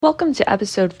Welcome to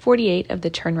episode 48 of the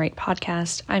Turn Right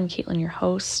podcast. I'm Caitlin, your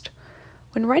host.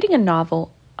 When writing a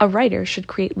novel, a writer should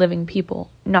create living people,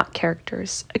 not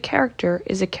characters. A character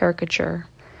is a caricature.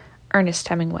 Ernest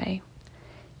Hemingway.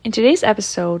 In today's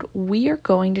episode, we are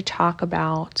going to talk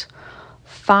about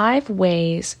 5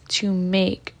 ways to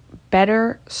make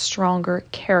better, stronger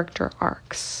character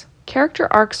arcs. Character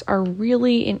arcs are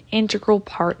really an integral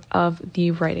part of the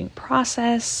writing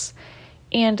process.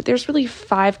 And there's really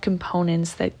 5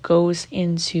 components that goes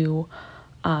into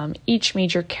each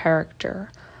major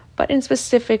character. But in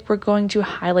specific, we're going to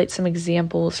highlight some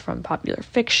examples from popular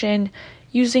fiction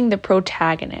using the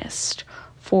protagonist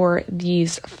for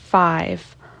these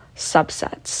 5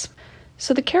 subsets.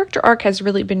 So the character arc has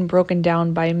really been broken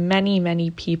down by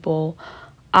many people.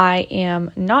 I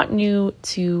am not new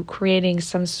to creating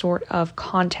some sort of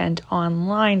content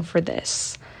online for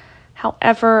this.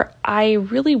 However, I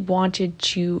really wanted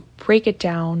to break it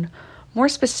down more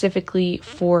specifically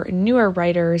for newer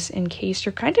writers in case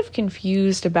you're kind of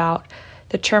confused about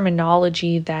the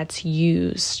terminology that's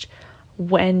used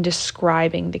when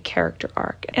describing the character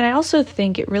arc. And I also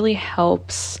think it really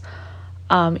helps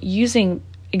using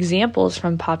examples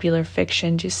from popular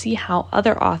fiction to see how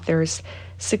other authors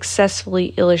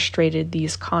successfully illustrated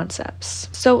these concepts.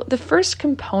 So the first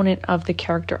component of the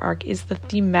character arc is the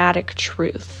thematic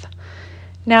truth.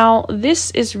 Now, this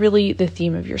is really the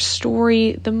theme of your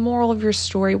story, the moral of your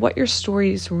story, what your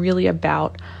story is really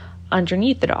about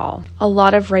underneath it all. A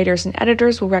lot of writers and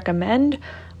editors will recommend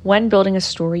when building a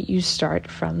story, you start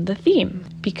from the theme,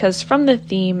 because from the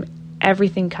theme,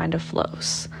 everything kind of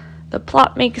flows. The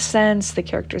plot makes sense, the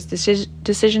characters'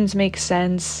 decisions make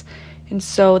sense, and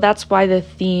so that's why the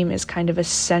theme is kind of a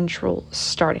central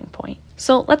starting point.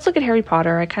 So let's look at Harry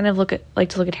Potter. I kind of like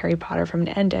to look at Harry Potter from an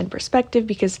end-to-end perspective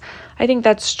because I think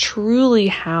that's truly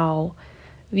how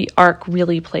the arc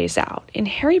really plays out. In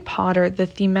Harry Potter, the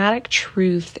thematic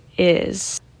truth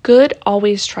is good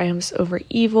always triumphs over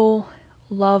evil,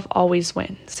 love always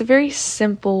wins. It's a very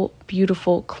simple,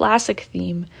 beautiful, classic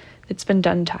theme that's been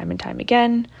done time and time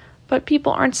again, but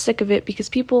people aren't sick of it because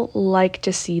people like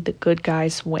to see the good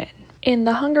guys win. In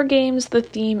The Hunger Games, the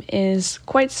theme is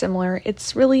quite similar.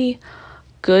 It's really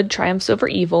good triumphs over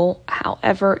evil.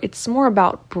 However, it's more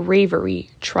about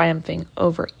bravery triumphing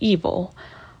over evil.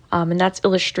 And that's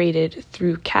illustrated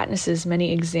through Katniss's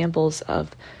many examples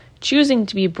of choosing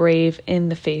to be brave in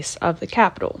the face of the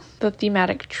Capitol. The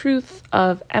thematic truth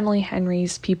of Emily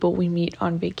Henry's People We Meet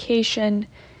on Vacation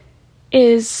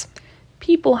is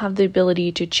people have the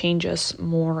ability to change us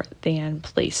more than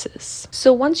places.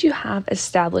 So once you have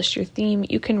established your theme,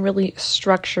 you can really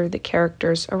structure the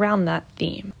characters around that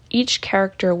theme. Each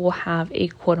character will have a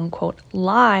quote-unquote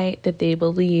lie that they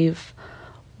believe,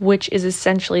 which is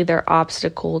essentially their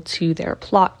obstacle to their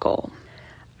plot goal.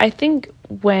 I think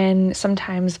when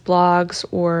sometimes blogs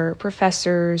or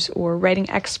professors or writing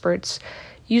experts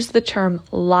use the term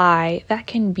lie, that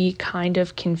can be kind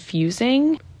of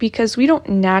confusing because we don't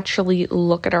naturally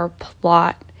look at our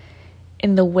plot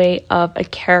in the way of a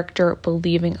character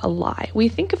believing a lie. We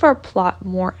think of our plot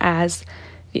more as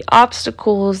the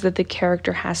obstacles that the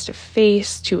character has to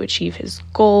face to achieve his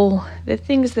goal, the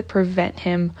things that prevent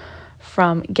him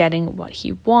from getting what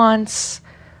he wants.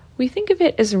 We think of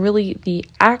it as really the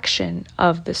action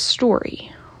of the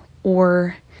story,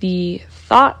 or the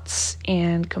thoughts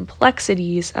and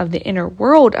complexities of the inner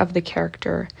world of the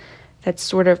character that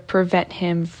sort of prevent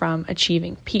him from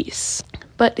achieving peace.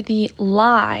 But the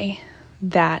lie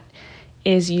that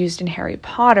is used in Harry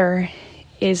Potter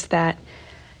is that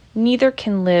neither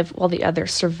can live while the other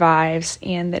survives,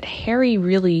 and that Harry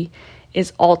really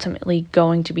is ultimately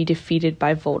going to be defeated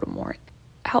by Voldemort.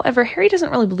 However, Harry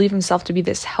doesn't really believe himself to be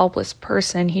this helpless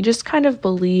person. He just kind of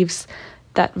believes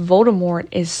that Voldemort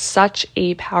is such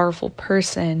a powerful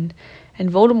person,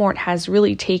 and Voldemort has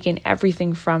really taken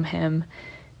everything from him,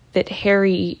 that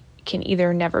Harry can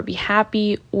either never be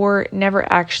happy or never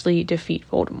actually defeat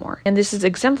Voldemort. And this is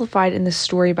exemplified in the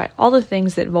story by all the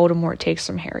things that Voldemort takes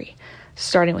from Harry,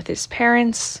 starting with his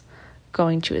parents,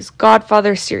 going to his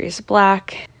godfather, Sirius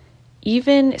Black,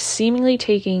 even seemingly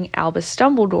taking Albus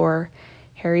Dumbledore,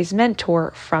 Harry's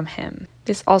mentor, from him.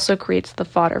 This also creates the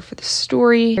fodder for the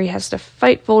story. Harry has to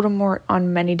fight Voldemort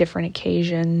on many different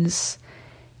occasions.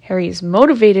 Harry is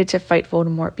motivated to fight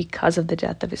Voldemort because of the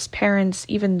death of his parents,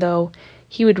 even though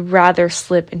he would rather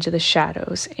slip into the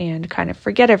shadows and kind of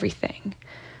forget everything.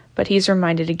 But he's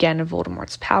reminded again of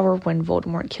Voldemort's power when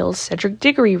Voldemort kills Cedric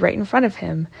Diggory right in front of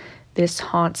him. This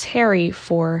haunts Harry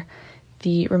for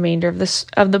the remainder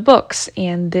of the books,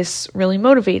 and this really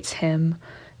motivates him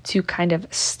to kind of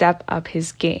step up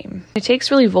his game. It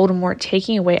takes really Voldemort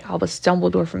taking away Albus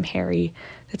Dumbledore from Harry.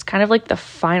 That's kind of like the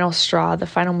final straw, the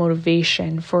final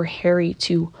motivation for Harry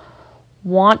to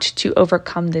want to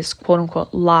overcome this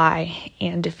quote-unquote lie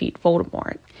and defeat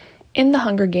Voldemort. In the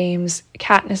Hunger Games,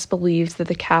 Katniss believes that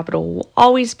the Capitol will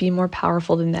always be more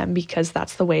powerful than them because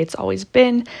that's the way it's always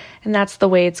been, and that's the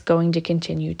way it's going to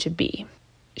continue to be.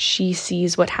 She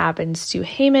sees what happens to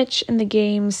Haymitch in the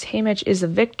games. Haymitch is a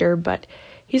victor, but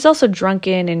he's also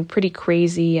drunken and pretty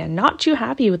crazy and not too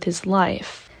happy with his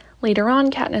life. Later on,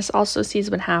 Katniss also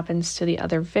sees what happens to the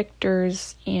other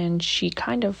victors, and she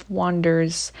kind of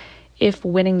wonders if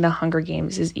winning the Hunger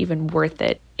Games is even worth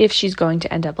it, if she's going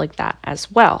to end up like that as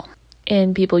well.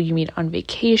 In People You Meet on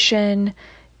Vacation,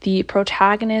 the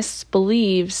protagonist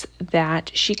believes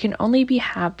that she can only be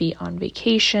happy on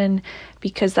vacation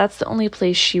because that's the only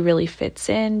place she really fits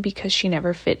in, because she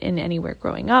never fit in anywhere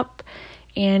growing up.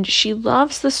 And she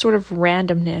loves the sort of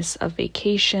randomness of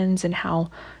vacations and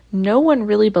how no one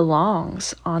really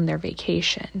belongs on their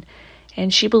vacation.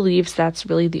 And she believes that's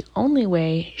really the only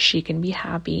way she can be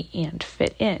happy and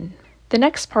fit in. The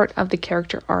next part of the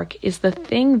character arc is the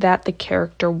thing that the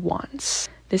character wants.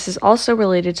 This is also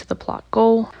related to the plot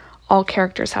goal. All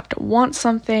characters have to want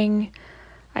something.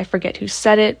 I forget who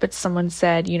said it, but someone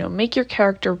said, make your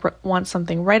character want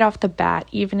something right off the bat,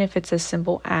 even if it's as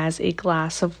simple as a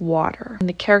glass of water. And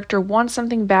the character wants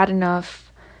something bad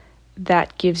enough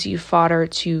that gives you fodder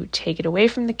to take it away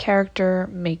from the character,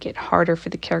 make it harder for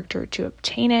the character to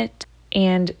obtain it.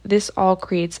 And this all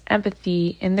creates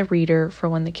empathy in the reader for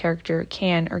when the character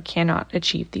can or cannot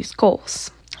achieve these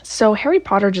goals. So Harry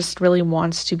Potter just really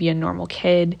wants to be a normal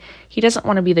kid. He doesn't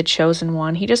want to be the chosen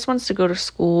one. He just wants to go to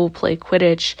school, play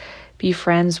Quidditch, be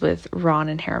friends with Ron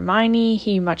and Hermione.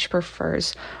 He much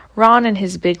prefers Ron and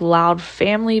his big loud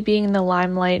family being in the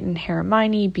limelight and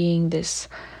Hermione being this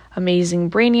amazing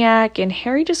brainiac, and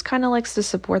Harry just kind of likes to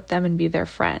support them and be their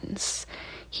friends.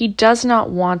 He does not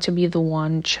want to be the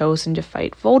one chosen to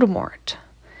fight Voldemort.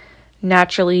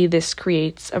 Naturally, this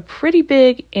creates a pretty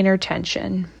big inner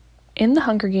tension. In the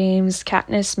Hunger Games,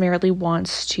 Katniss merely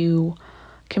wants to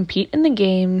compete in the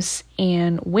games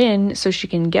and win so she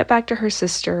can get back to her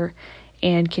sister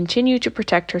and continue to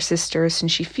protect her sister,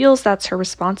 since she feels that's her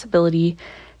responsibility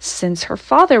since her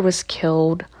father was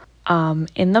killed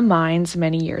in the mines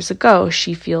many years ago.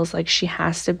 She feels like she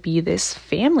has to be this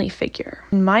family figure.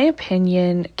 In my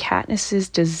opinion, Katniss's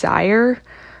desire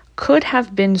could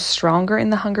have been stronger in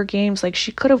the Hunger Games. Like,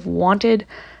 she could have wanted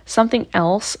something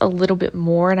else a little bit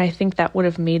more, and I think that would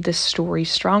have made the story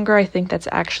stronger. I think that's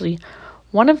actually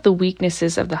one of the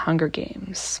weaknesses of the Hunger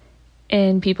Games.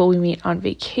 In People We Meet on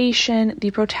Vacation,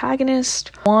 the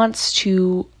protagonist wants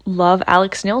to love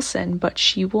Alex Nilsson, but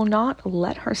she will not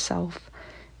let herself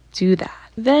do that.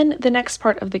 Then the next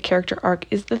part of the character arc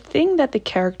is the thing that the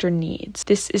character needs.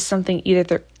 This is something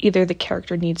either the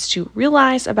character needs to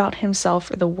realize about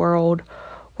himself or the world,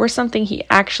 or something he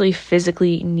actually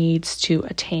physically needs to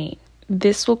attain.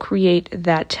 This will create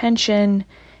that tension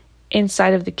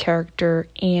inside of the character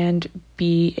and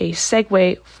be a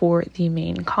segue for the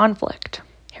main conflict.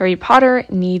 Harry Potter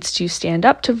needs to stand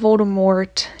up to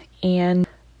Voldemort and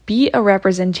be a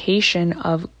representation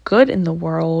of good in the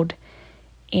world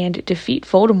and defeat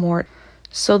Voldemort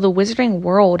so the wizarding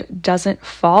world doesn't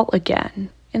fall again.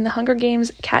 In the Hunger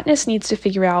Games, Katniss needs to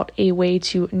figure out a way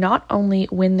to not only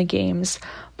win the games,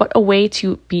 but a way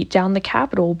to beat down the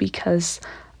Capitol, because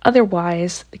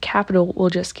otherwise the Capitol will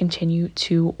just continue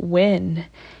to win.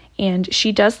 And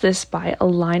she does this by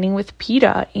aligning with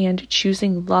Peeta and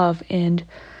choosing love and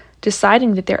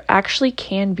deciding that there actually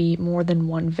can be more than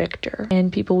one victor.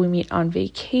 And People We Meet on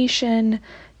Vacation,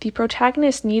 the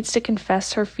protagonist needs to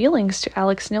confess her feelings to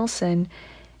Alex Nilsson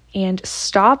and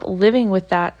stop living with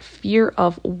that fear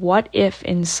of what if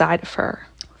inside of her.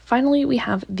 Finally, we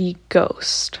have the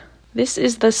ghost. This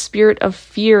is the spirit of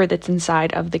fear that's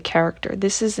inside of the character.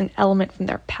 This is an element from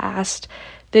their past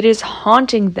that is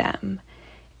haunting them.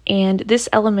 And this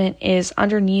element is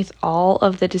underneath all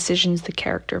of the decisions the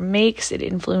character makes. It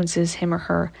influences him or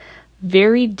her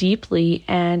very deeply,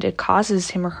 and it causes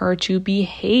him or her to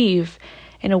behave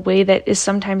in a way that is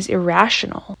sometimes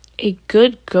irrational. A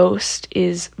good ghost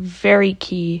is very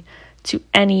key to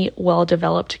any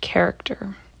well-developed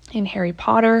character. In Harry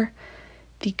Potter,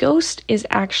 the ghost is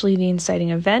actually the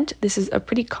inciting event. This is a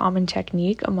pretty common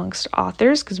technique amongst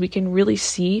authors because we can really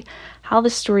see how the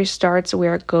story starts,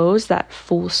 where it goes, that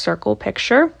full circle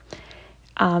picture.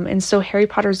 And so Harry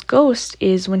Potter's ghost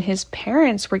is when his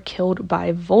parents were killed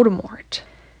by Voldemort.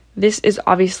 This is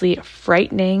obviously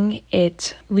frightening.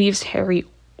 It leaves Harry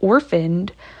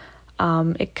orphaned,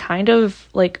 It kind of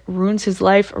like ruins his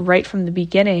life right from the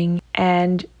beginning,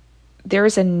 and there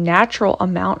is a natural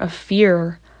amount of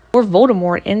fear for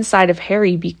Voldemort inside of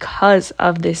Harry because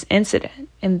of this incident,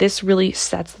 and this really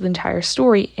sets the entire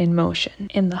story in motion.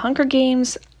 In the Hunger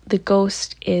Games, the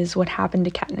ghost is what happened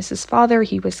to Katniss's father.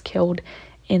 He was killed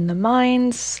in the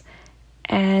mines,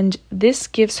 and this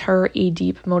gives her a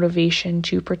deep motivation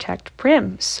to protect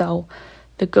Prim. So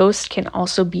the ghost can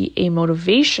also be a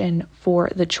motivation for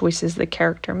the choices the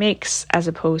character makes as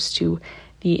opposed to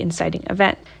the inciting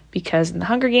event. Because in the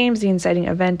Hunger Games, the inciting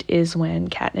event is when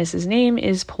Katniss's name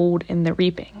is pulled in the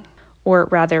reaping. Or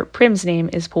rather, Prim's name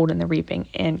is pulled in the reaping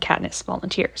and Katniss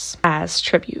volunteers as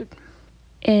tribute.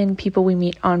 In People We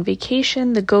Meet on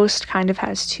Vacation, the ghost kind of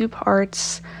has two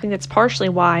parts. I think that's partially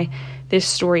why this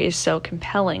story is so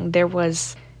compelling. There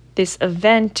was this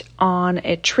event on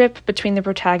a trip between the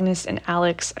protagonist and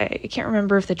Alex. I can't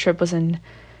remember if the trip was in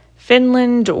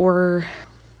Finland or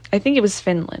I think it was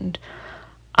Finland.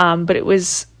 But it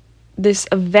was this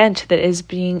event that is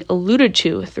being alluded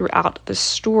to throughout the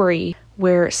story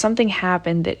where something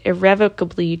happened that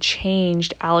irrevocably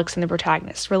changed Alex and the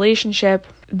protagonist's relationship.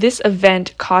 This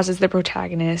event causes the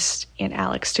protagonist and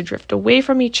Alex to drift away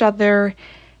from each other,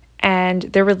 and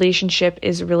their relationship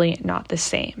is really not the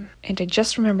same. And I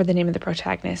just remember the name of the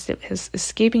protagonist. It is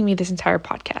escaping me this entire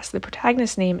podcast. The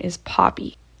protagonist's name is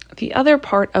Poppy. The other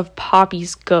part of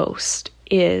Poppy's ghost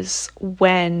is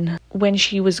when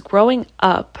she was growing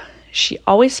up, she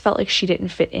always felt like she didn't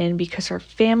fit in because her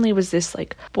family was this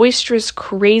like boisterous,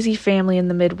 crazy family in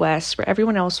the Midwest where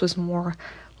everyone else was more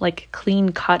like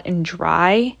clean cut and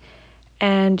dry.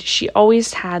 And she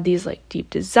always had these like deep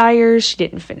desires. She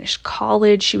didn't finish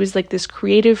college. She was like this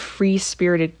creative,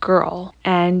 free-spirited girl.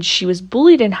 And she was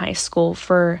bullied in high school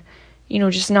for,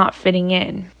 just not fitting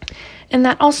in. And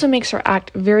that also makes her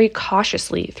act very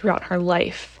cautiously throughout her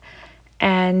life.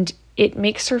 And it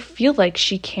makes her feel like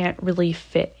she can't really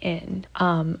fit in.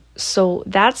 So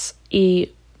that's a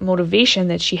motivation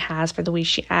that she has for the way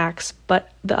she acts.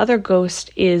 But the other ghost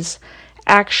is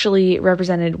actually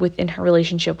represented within her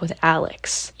relationship with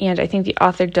Alex. And I think the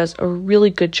author does a really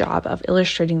good job of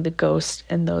illustrating the ghost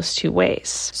in those two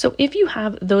ways. So if you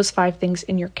have those 5 things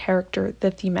in your character,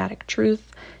 the thematic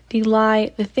truth, the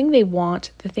lie, the thing they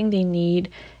want, the thing they need,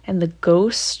 and the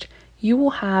ghost, you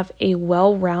will have a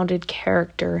well-rounded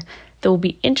character that will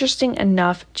be interesting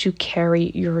enough to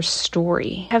carry your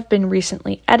story. I have been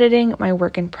recently editing my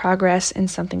work in progress, and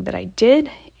something that I did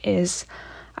is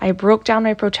I broke down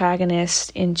my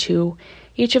protagonist into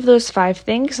each of those 5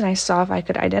 things, and I saw if I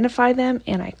could identify them,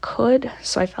 and I could.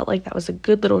 So I felt like that was a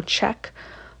good little check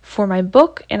for my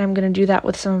book, and I'm going to do that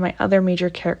with some of my other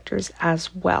major characters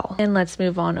as well. And let's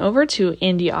move on over to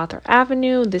Indie Author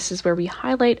Avenue. This is where we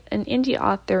highlight an indie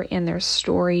author and their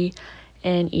story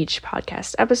in each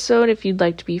podcast episode. If you'd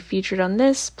like to be featured on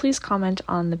this, please comment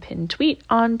on the pinned tweet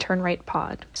on Turnright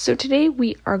Pod. So today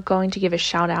we are going to give a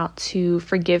shout out to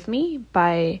Forgive Me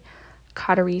by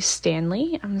Katari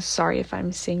Stanley. I'm sorry if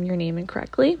I'm saying your name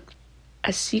incorrectly.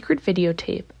 A secret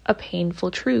videotape, a painful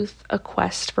truth, a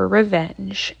quest for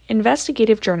revenge.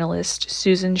 Investigative journalist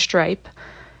Susan Stripe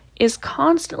is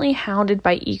constantly hounded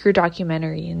by eager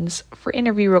documentarians for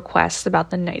interview requests about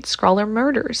the Nightcrawler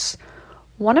murders.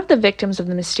 One of the victims of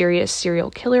the mysterious serial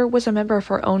killer was a member of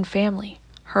her own family,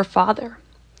 her father.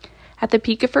 At the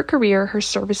peak of her career, her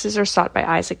services are sought by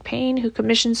Isaac Payne, who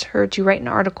commissions her to write an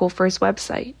article for his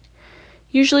website.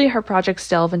 Usually her projects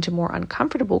delve into more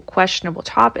uncomfortable, questionable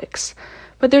topics,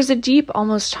 but there's a deep,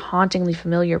 almost hauntingly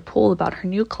familiar pull about her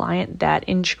new client that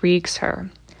intrigues her.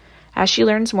 As she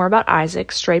learns more about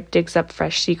Isaac, Stripe digs up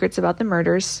fresh secrets about the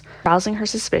murders, rousing her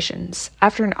suspicions.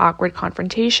 After an awkward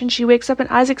confrontation, she wakes up in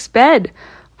Isaac's bed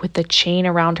with the chain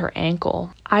around her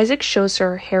ankle. Isaac shows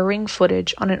her harrowing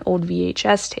footage on an old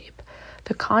VHS tape.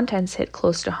 The contents hit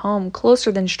close to home,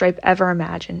 closer than Stripe ever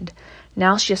imagined.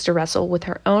 Now she has to wrestle with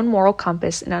her own moral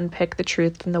compass and unpick the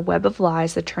truth from the web of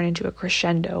lies that turn into a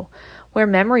crescendo, where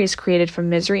memories created from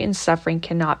misery and suffering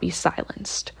cannot be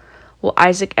silenced. Will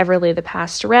Isaac ever lay the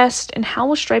past to rest, and how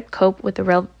will Stripe cope with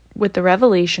the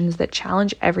revelations that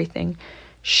challenge everything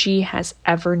she has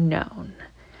ever known?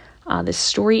 This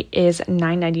story is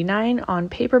 $9.99 on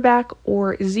paperback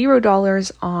or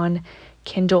 $0 on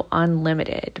Kindle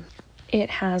Unlimited. It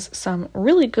has some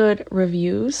really good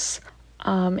reviews,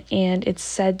 and it's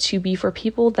said to be for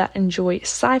people that enjoy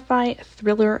sci-fi,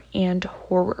 thriller, and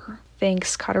horror.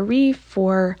 Thanks, Katari,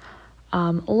 for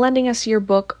lending us your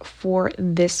book for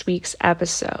this week's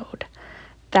episode.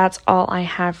 That's all I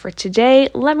have for today.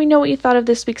 Let me know what you thought of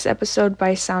this week's episode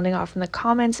by sounding off in the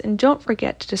comments, and don't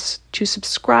forget to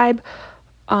subscribe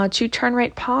to Turn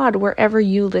Right Pod wherever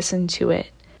you listen to it.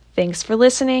 Thanks for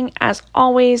listening. As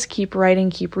always, keep writing,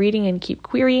 keep reading, and keep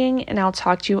querying, and I'll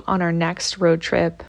talk to you on our next road trip.